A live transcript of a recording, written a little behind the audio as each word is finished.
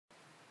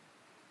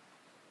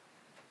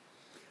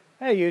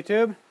Hey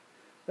YouTube,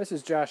 this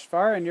is Josh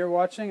Farr and you're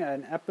watching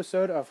an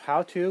episode of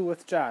How To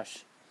with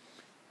Josh.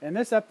 In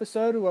this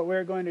episode what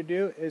we're going to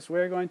do is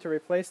we're going to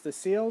replace the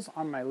seals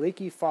on my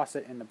leaky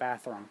faucet in the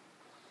bathroom.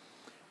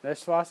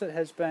 This faucet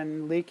has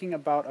been leaking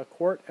about a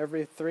quart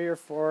every 3 or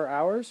 4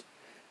 hours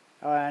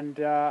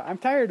and I'm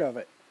tired of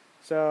it.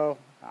 So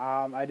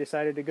I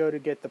decided to go to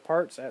get the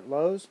parts at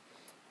Lowe's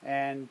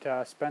and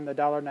spend the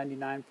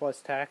 $1.99 plus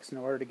tax in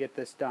order to get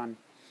this done.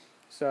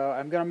 So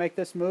I'm going to make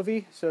this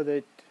movie so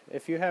that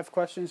if you have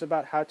questions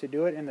about how to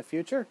do it in the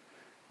future,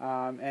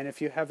 and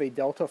if you have a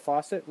Delta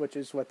faucet, which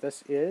is what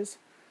this is,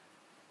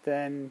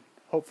 then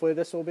hopefully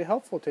this will be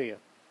helpful to you.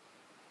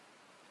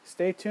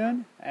 Stay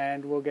tuned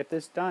and we'll get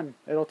this done.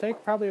 It'll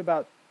take probably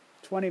about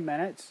 20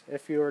 minutes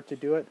if you were to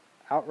do it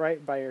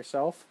outright by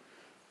yourself,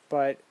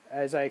 but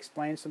as I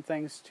explain some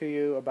things to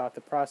you about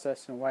the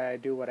process and why I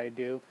do what I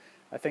do,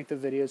 I think the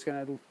video is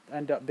going to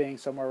end up being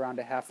somewhere around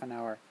a half an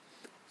hour.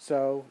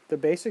 So the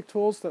basic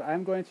tools that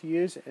I'm going to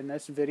use in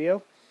this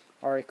video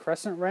are a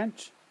crescent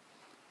wrench,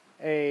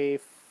 a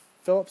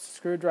Phillips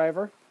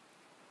screwdriver,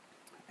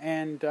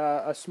 and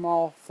a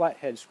small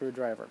flathead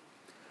screwdriver.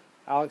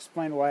 I'll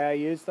explain why I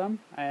use them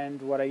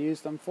and what I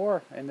use them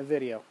for in the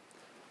video.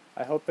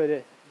 I hope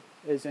it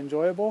is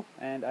enjoyable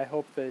and I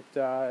hope that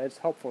it's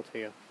helpful to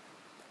you.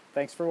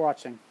 Thanks for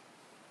watching.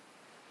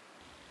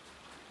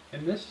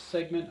 In this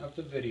segment of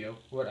the video,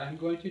 what I'm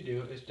going to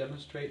do is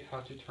demonstrate how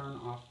to turn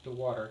off the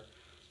water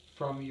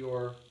from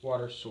your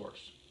water source.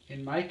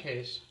 In my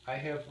case, I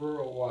have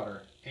rural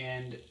water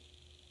and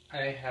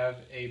I have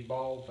a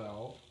ball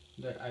valve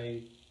that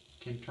I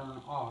can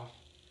turn off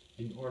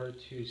in order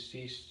to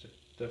cease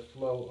the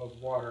flow of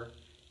water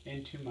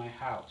into my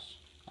house.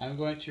 I'm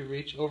going to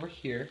reach over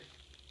here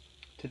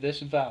to this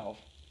valve.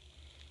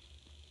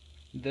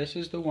 This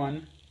is the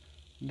one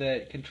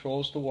that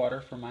controls the water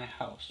for my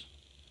house.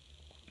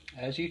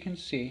 As you can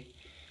see,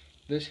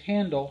 this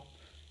handle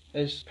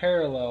is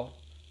parallel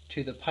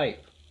to the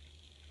pipe.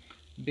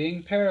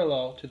 Being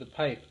parallel to the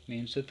pipe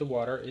means that the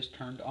water is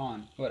turned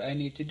on. What I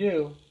need to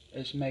do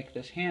is make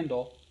this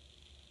handle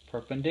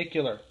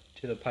perpendicular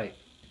to the pipe.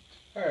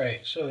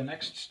 Alright, so the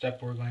next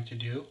step we're going to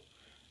do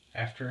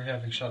after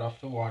having shut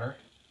off the water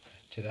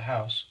to the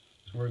house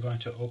is we're going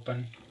to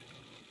open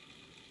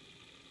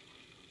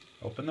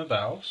the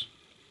valves.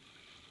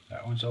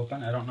 That one's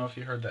open. I don't know if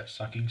you heard that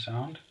sucking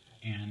sound,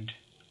 and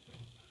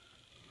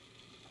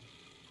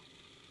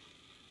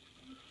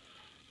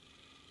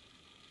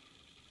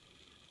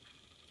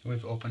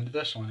we've opened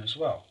this one as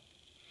well.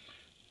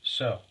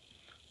 So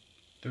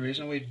the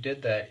reason we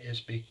did that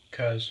is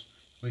because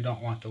we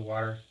don't want the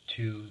water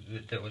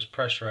that was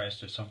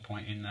pressurized at some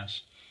point in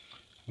this,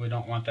 we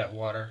don't want that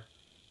water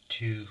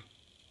to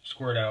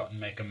squirt out and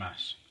make a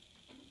mess.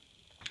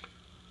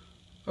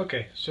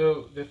 Okay,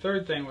 so the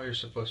third thing we're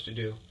supposed to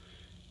do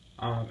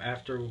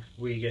after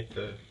we get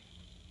the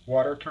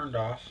water turned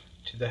off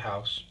to the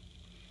house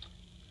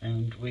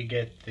and we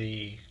get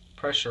the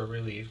pressure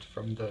relieved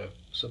from the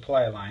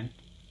supply line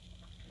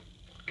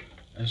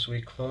is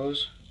we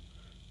close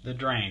the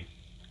drain.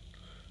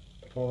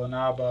 Pull the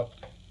knob up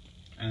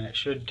and it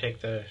should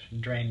take the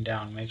drain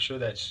down. Make sure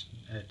that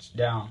it's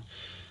down.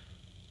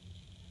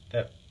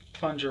 That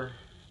plunger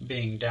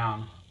being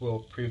down will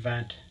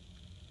prevent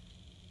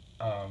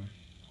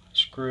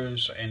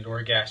screws and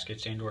or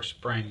gaskets and or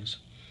springs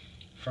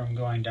from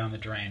going down the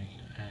drain,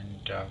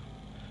 and it'll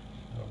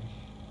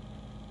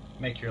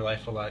make your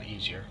life a lot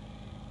easier.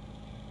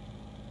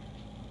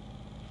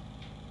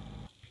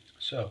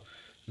 So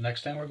the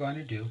next thing we're going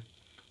to do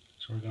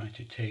is we're going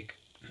to take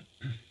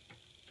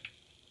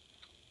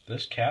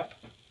this cap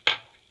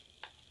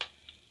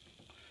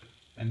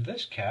and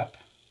this cap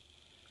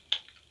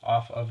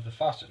off of the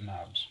faucet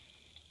knobs.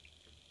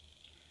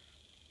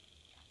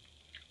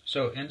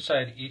 So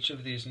inside each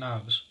of these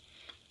knobs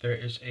there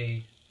is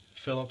a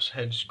Phillips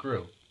head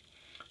screw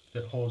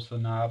that holds the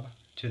knob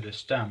to the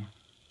stem.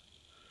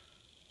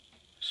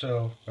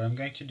 So what I'm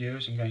going to do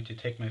is I'm going to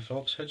take my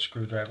Phillips head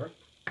screwdriver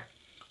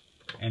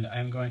and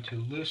I'm going to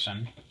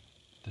loosen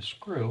the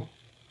screw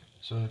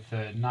so that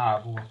the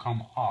knob will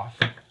come off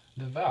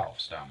the valve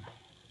stem.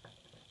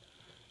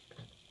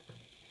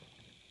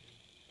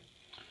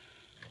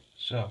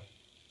 So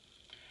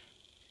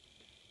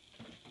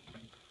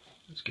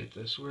let's get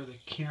this where the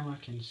camera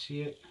can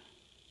see it.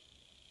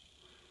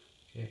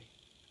 Okay,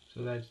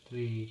 so that's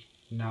the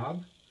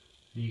knob.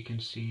 You can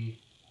see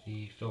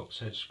the Phillips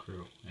head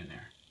screw in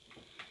there.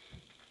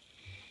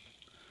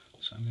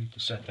 So I'm going to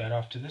set that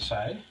off to the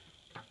side.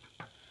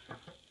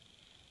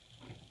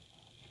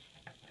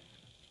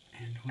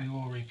 And we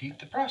will repeat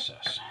the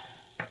process.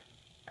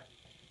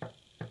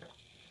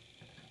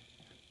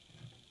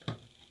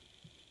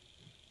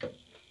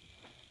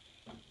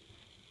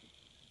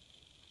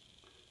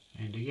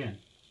 And again,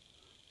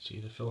 see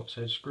the Phillips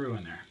head screw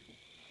in there.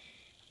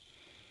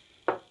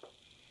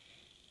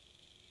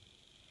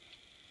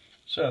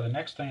 So the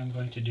next thing I'm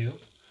going to do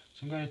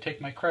is I'm going to take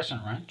my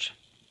crescent wrench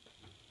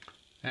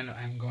and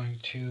I'm going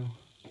to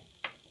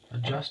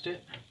adjust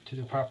it to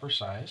the proper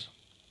size.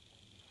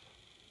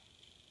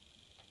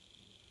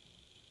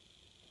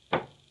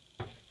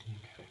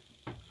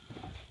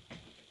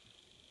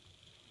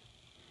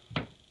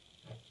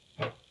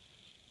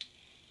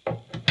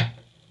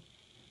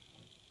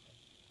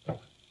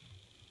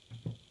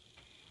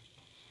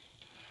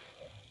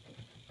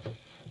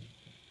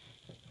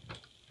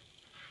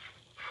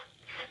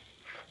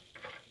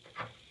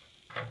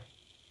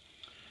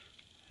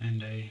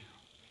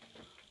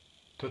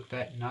 took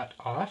that nut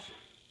off.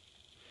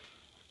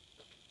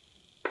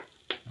 And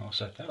we'll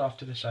set that off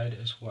to the side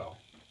as well.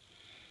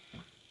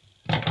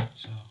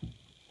 So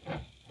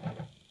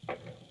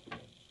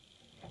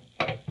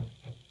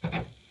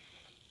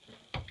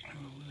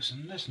we'll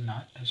loosen this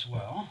nut as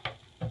well.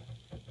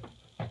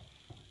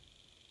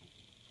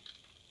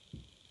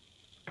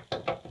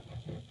 Okay,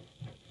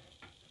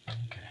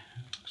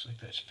 looks like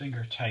that's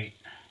finger tight.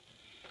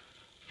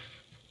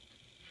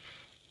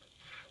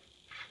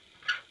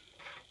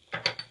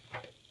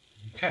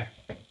 Okay.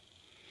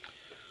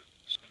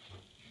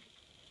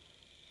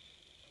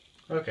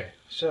 Okay,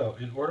 so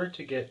in order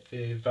to get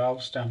the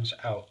valve stems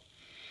out,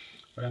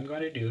 what I'm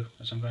going to do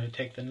is I'm going to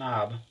take the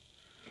knob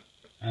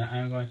and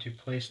I'm going to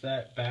place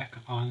that back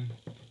on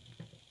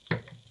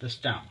the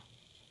stem.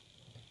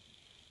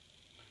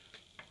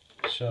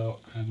 So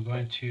I'm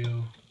going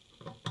to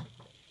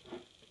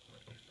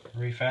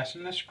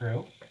refasten the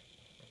screw,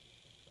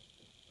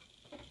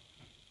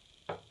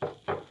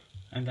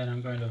 and then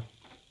I'm going to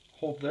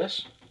hold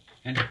this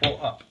and pull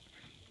up.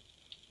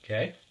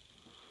 Okay?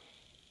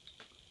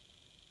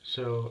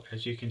 So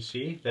as you can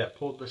see, that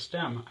pulled the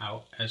stem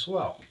out as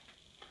well.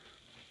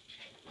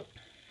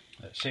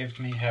 That saved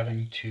me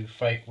having to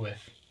fight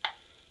with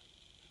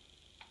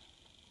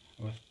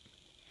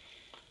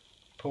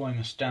pulling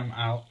the stem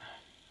out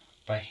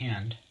by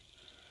hand.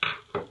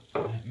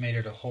 And it made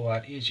it a whole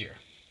lot easier.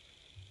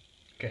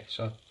 Okay,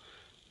 so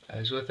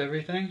as with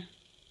everything,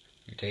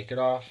 you take it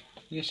off,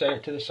 you set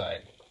it to the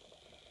side.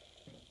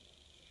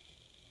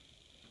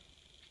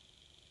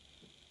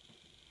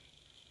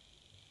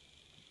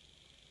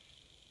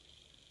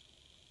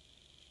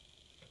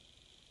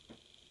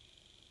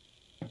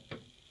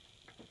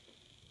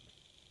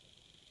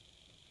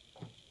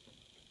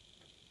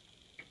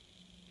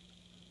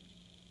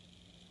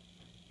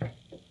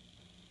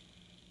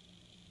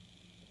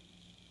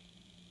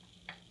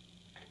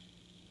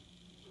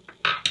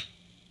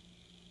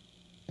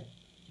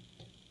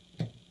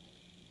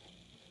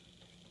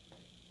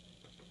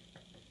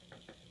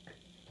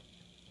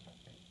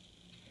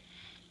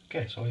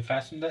 Okay, so we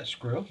fastened that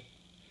screw,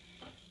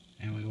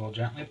 and we will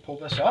gently pull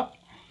this up,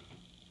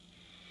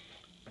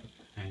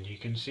 and you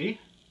can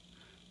see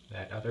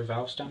that other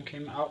valve stem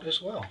came out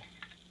as well.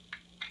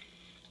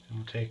 And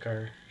we'll take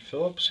our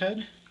Phillips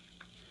head,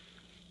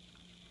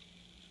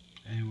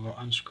 and we'll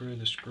unscrew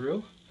the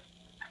screw,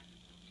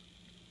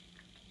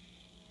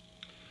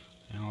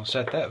 and we'll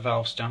set that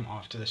valve stem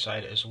off to the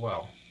side as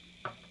well.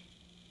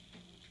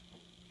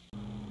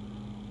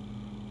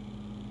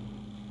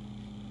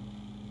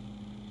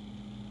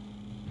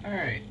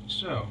 Alright,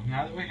 so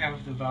now that we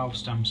have the valve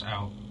stems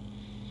out,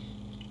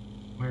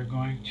 we're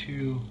going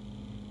to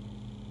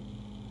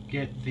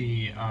get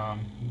the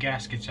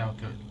gaskets out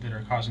that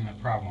are causing the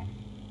problem.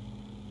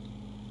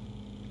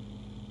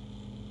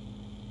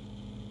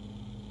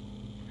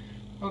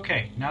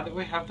 Okay, now that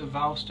we have the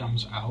valve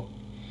stems out,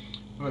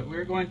 what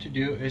we're going to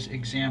do is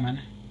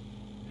examine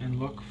and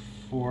look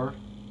for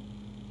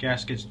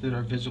gaskets that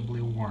are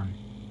visibly worn.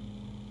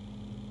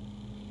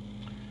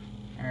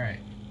 Alright.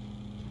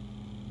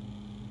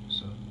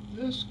 So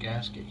this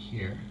gasket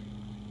here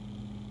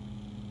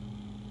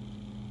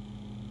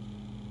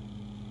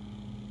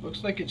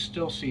looks like it's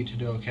still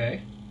seated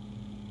okay.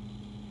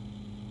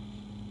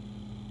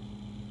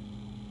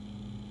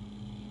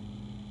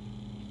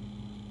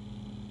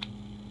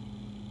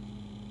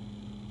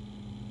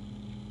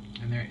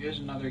 And there is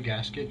another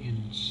gasket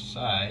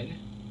inside.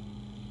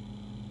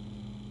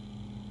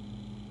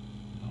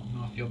 I don't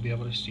know if you'll be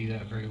able to see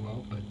that very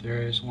well, but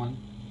there is one.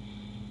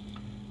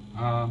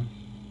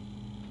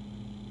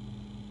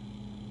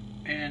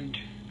 And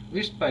at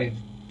least by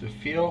the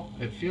feel,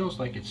 it feels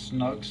like it's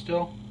snug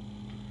still.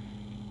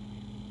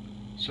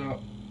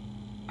 So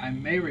I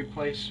may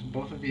replace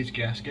both of these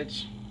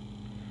gaskets.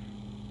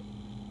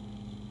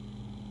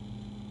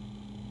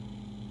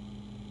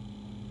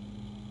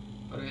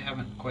 But I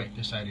haven't quite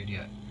decided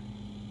yet.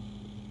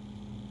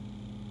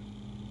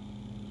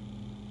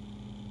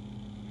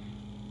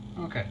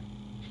 Okay.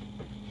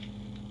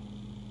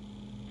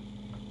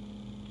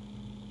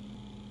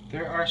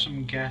 There are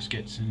some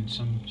gaskets and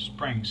some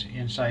springs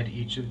inside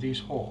each of these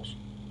holes.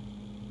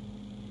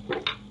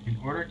 In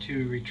order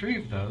to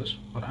retrieve those,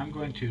 what I'm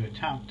going to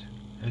attempt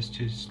is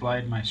to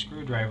slide my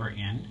screwdriver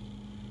in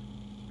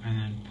and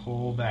then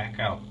pull back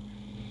out.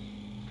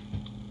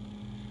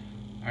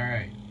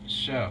 Alright,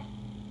 so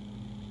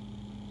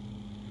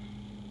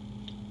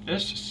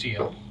this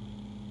seal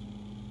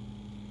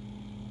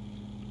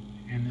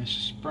and this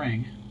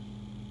spring,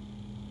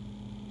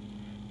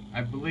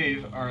 I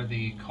believe, are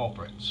the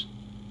culprits.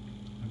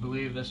 I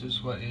believe this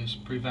is what is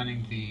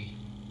preventing the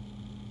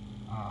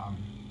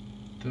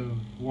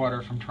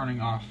water from turning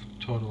off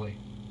totally.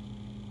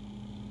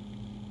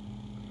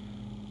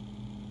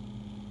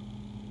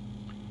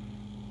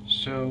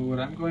 So what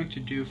I'm going to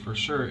do for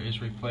sure is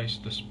replace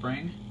the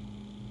spring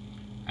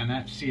and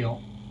that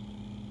seal,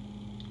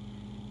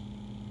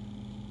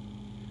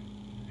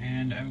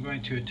 and I'm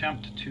going to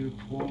attempt to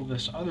pull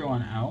this other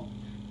one out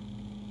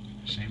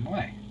the same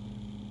way.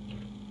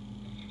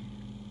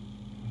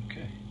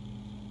 Okay.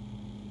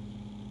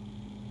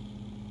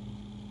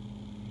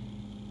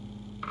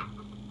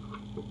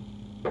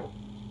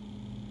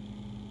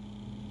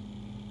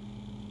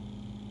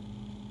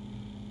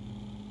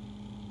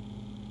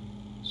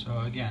 So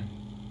again,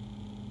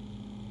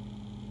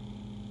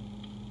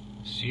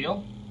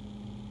 seal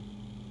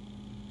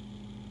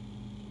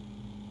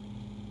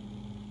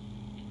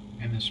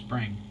and the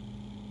spring.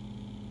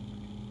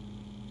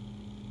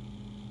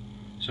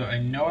 So I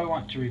know I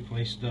want to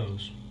replace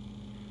those.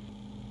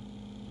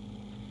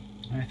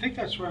 And I think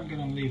that's where I'm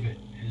going to leave it,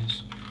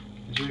 is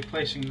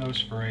replacing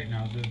those for right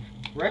now. The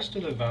rest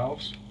of the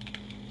valves,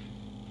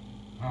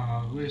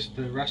 at least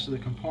the rest of the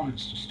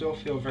components, still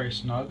feel very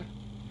snug.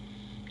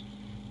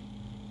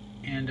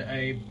 And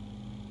I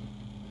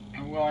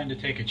am willing to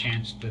take a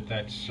chance that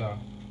that's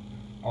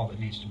all that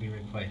needs to be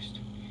replaced.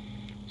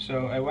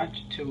 So I went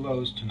to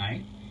Lowe's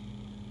tonight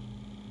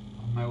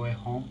on my way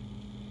home,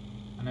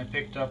 and I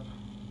picked up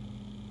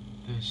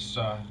this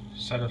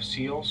set of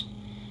seals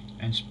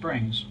and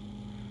springs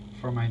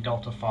for my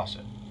Delta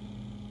faucet.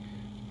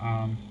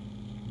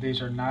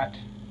 These are not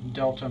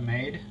Delta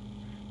made,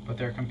 but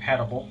they're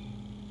compatible.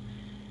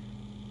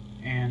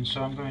 And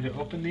so I'm going to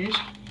open these,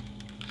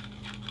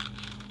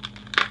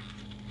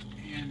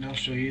 and I'll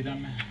show you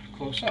them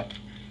close up.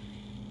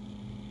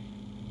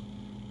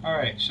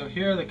 Alright, so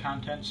here are the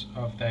contents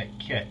of that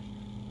kit.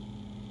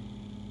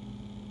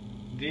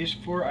 These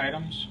 4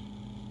 items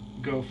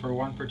go for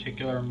one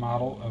particular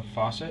model of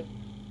faucet,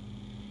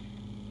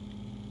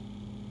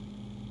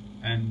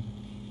 and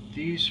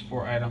these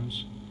 4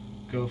 items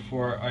go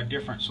for a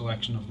different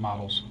selection of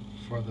models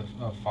for the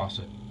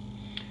faucet.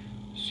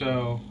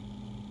 So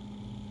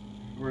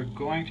we're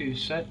going to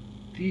set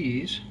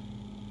these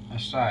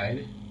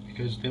aside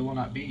because they will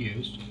not be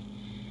used,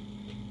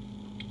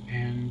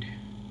 and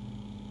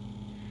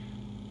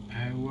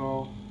I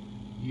will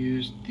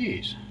use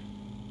these.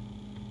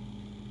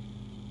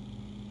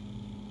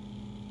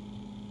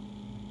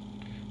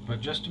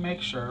 But just to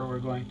make sure, we're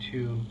going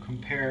to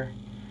compare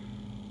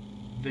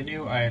the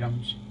new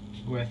items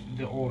with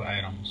the old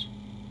items.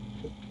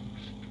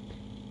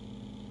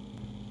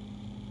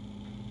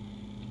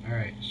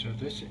 Alright, so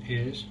this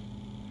is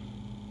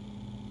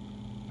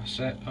a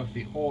set of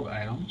the old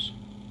items.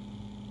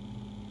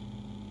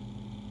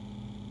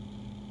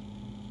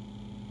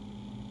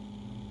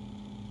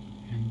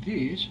 And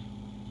these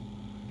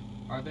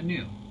are the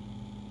new.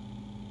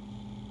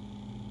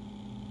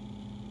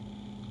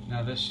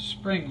 Now this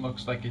spring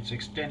looks like it's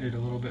extended a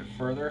little bit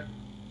further.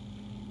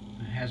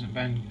 It hasn't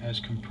been as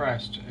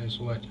compressed as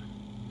what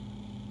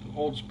the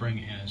old spring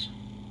is.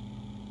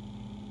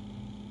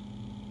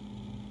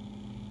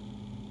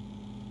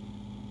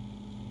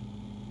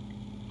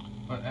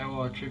 But I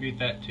will attribute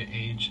that to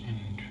age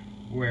and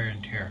wear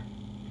and tear.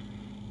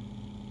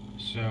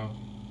 So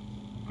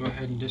go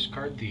ahead and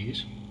discard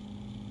these,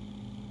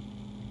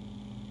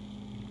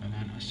 and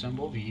then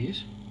assemble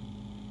these,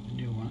 the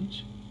new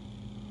ones.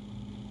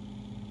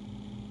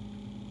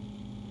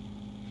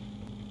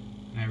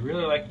 And I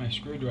really like my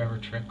screwdriver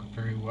trick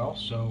very well,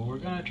 so we're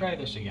going to try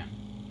this again.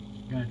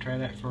 We're going to try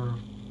that for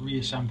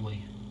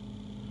reassembly.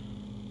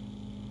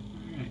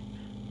 Alright.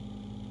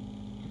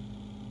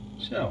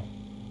 So,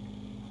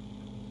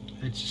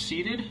 it's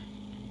seated,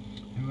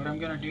 and what I'm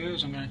going to do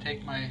is I'm going to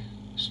take my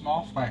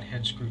small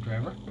flathead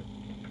screwdriver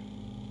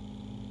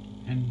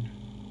and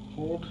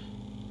hold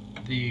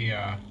the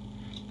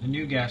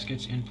new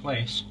gaskets in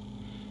place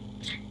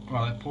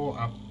while I pull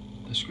up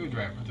the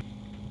screwdriver.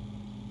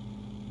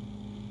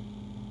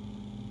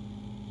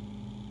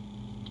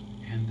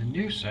 And the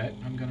new set,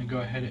 I'm going to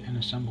go ahead and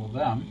assemble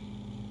them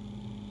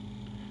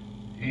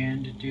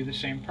and do the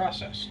same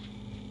process.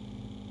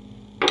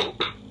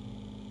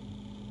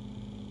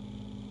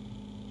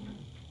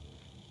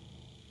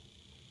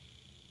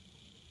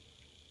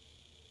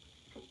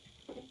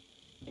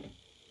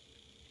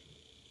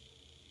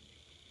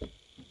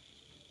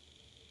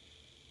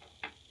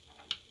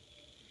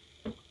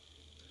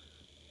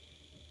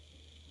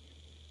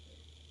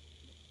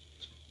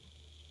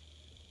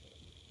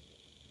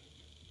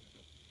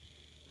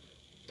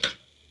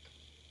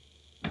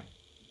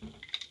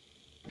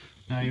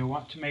 Now you'll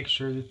want to make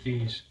sure that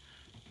these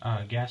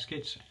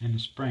gaskets and the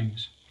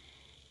springs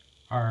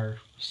are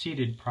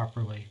seated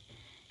properly.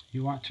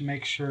 You want to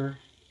make sure,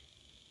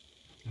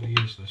 I'll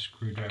use the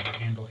screwdriver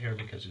handle here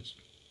because it's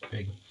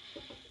big.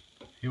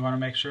 You want to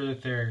make sure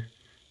that they're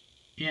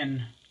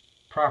in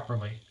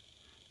properly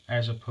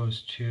as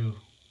opposed to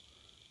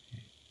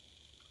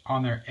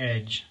on their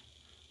edge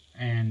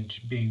and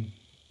being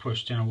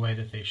pushed in a way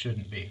that they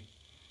shouldn't be.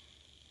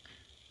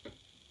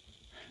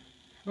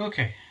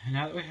 Okay,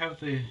 now that we have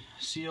the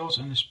seals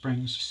and the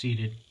springs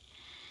seated,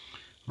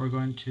 we're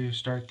going to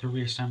start the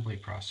reassembly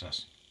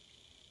process.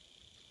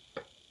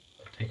 I'll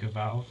take a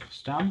valve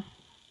stem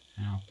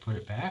and I'll put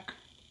it back,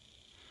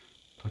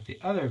 put the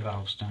other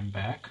valve stem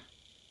back,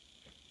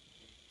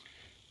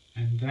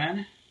 and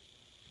then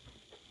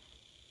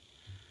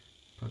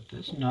put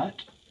this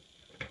nut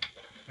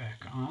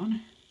back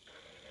on.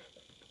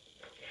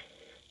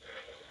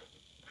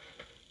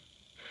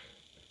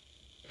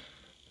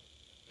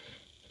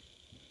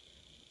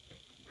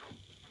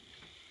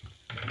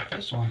 Put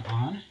this one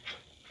on.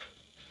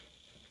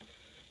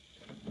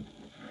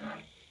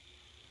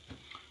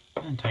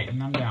 And tighten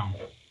them down.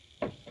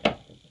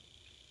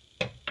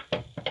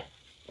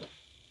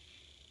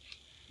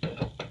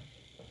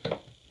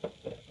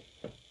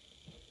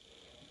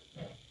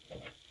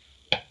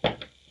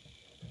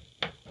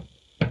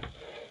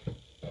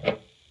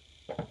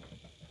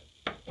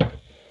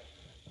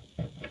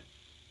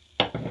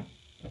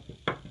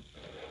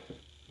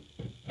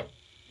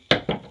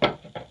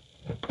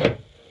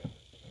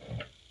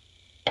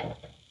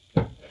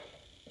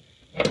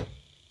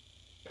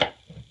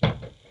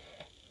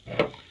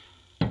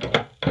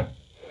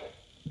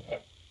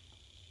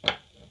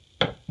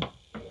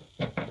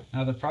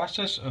 Now the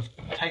process of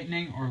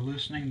tightening or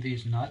loosening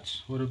these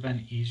nuts would have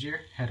been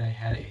easier had I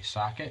had a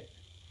socket,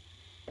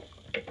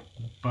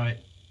 but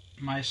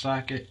my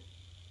socket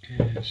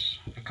is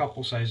a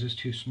couple sizes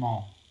too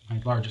small.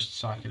 My largest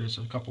socket is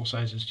a couple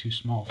sizes too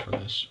small for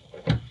this.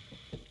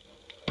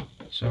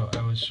 So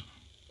I was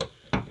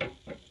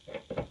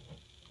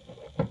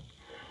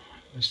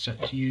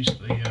set to use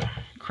the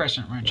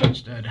crescent wrench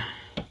instead.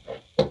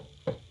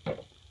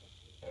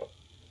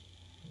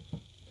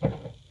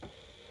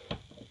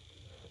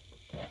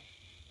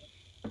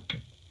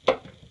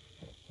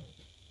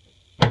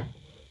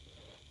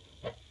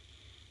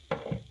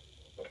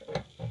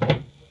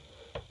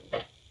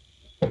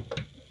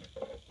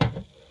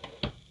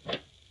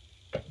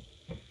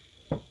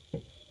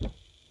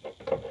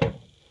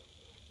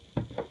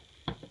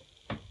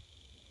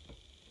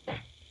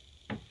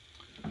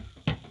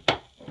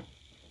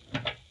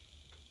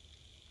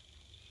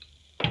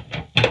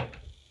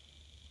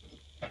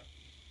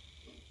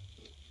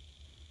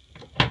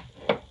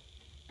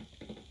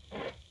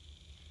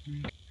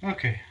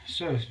 Okay,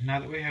 so now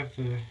that we have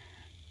the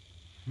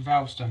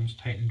valve stems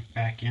tightened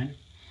back in,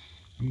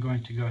 I'm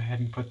going to go ahead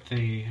and put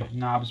the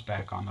knobs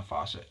back on the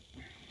faucet.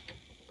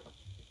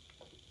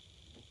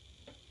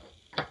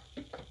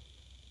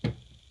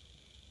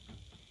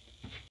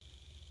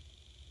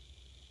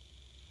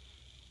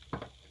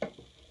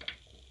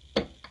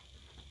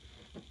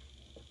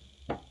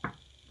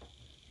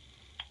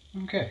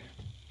 Okay,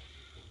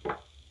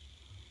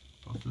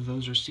 both of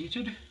those are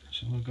seated,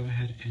 so we'll go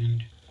ahead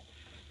and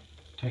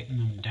tighten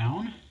them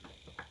down.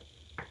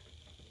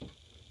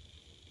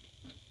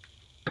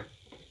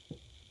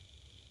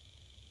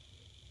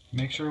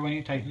 Make sure when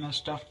you tighten this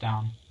stuff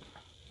down,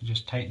 you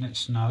just tighten it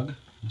snug,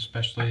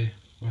 especially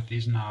with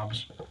these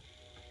knobs.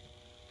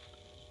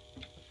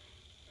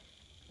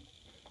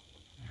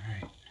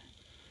 Alright.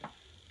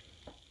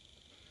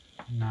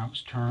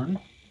 Knobs turn.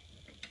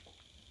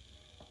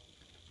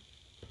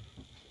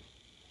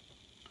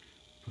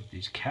 Put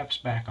these caps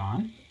back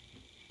on.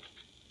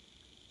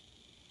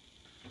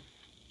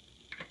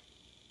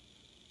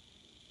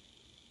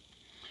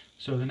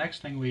 So the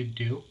next thing we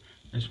do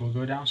is we'll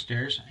go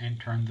downstairs and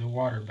turn the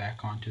water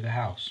back onto the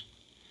house.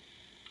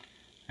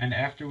 And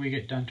after we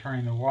get done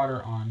turning the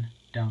water on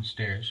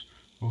downstairs,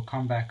 we'll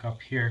come back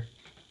up here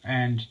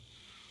and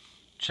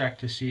check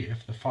to see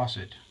if the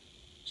faucet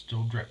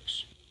still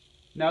drips.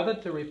 Now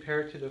that the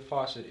repair to the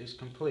faucet is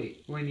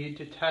complete, we need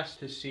to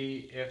test to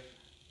see if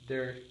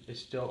there is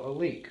still a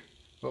leak.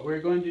 What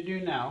we're going to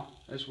do now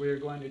is we're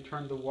going to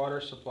turn the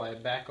water supply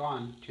back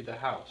on to the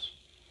house.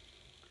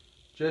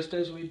 Just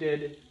as we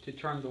did to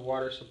turn the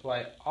water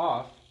supply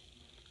off,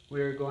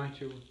 we are going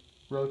to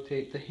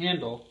rotate the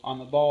handle on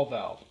the ball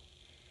valve.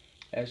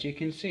 As you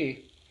can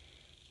see,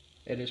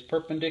 it is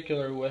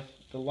perpendicular with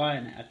the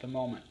line at the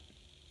moment.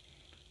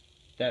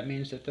 That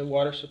means that the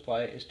water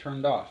supply is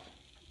turned off.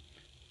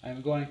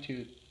 I'm going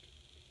to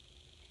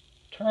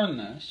turn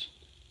this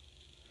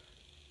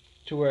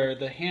to where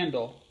the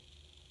handle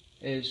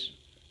is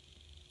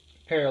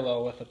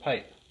parallel with the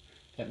pipe.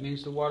 That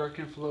means the water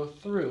can flow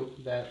through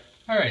that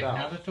Alright,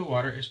 now that the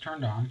water is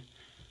turned on,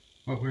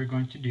 what we're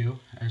going to do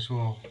is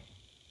we'll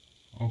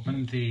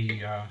open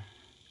the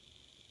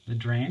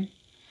drain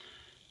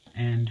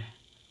and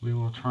we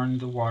will turn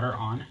the water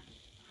on.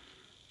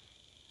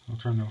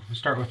 We'll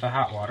start with the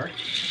hot water.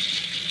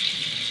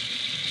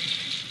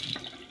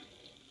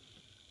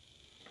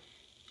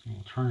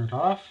 We'll turn it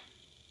off.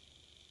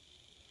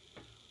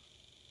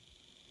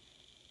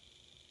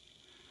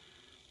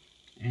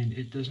 And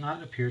it does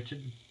not appear to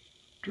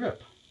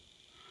drip.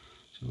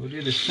 So we'll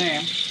do the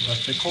same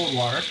with the cold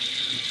water.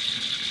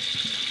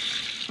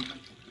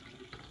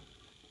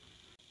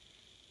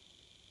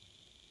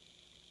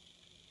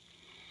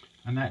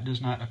 And that does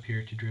not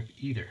appear to drip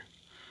either.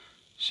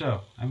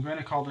 So I'm going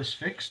to call this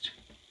fixed.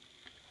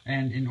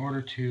 And in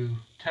order to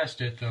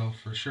test it though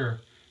for sure,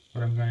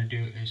 what I'm going to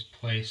do is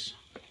place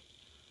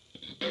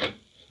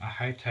a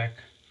high-tech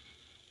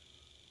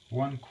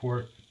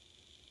 1-quart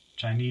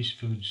Chinese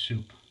food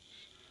soup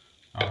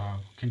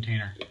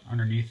container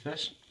underneath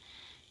this.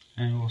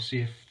 And we'll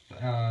see if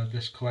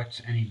this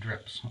collects any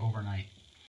drips overnight.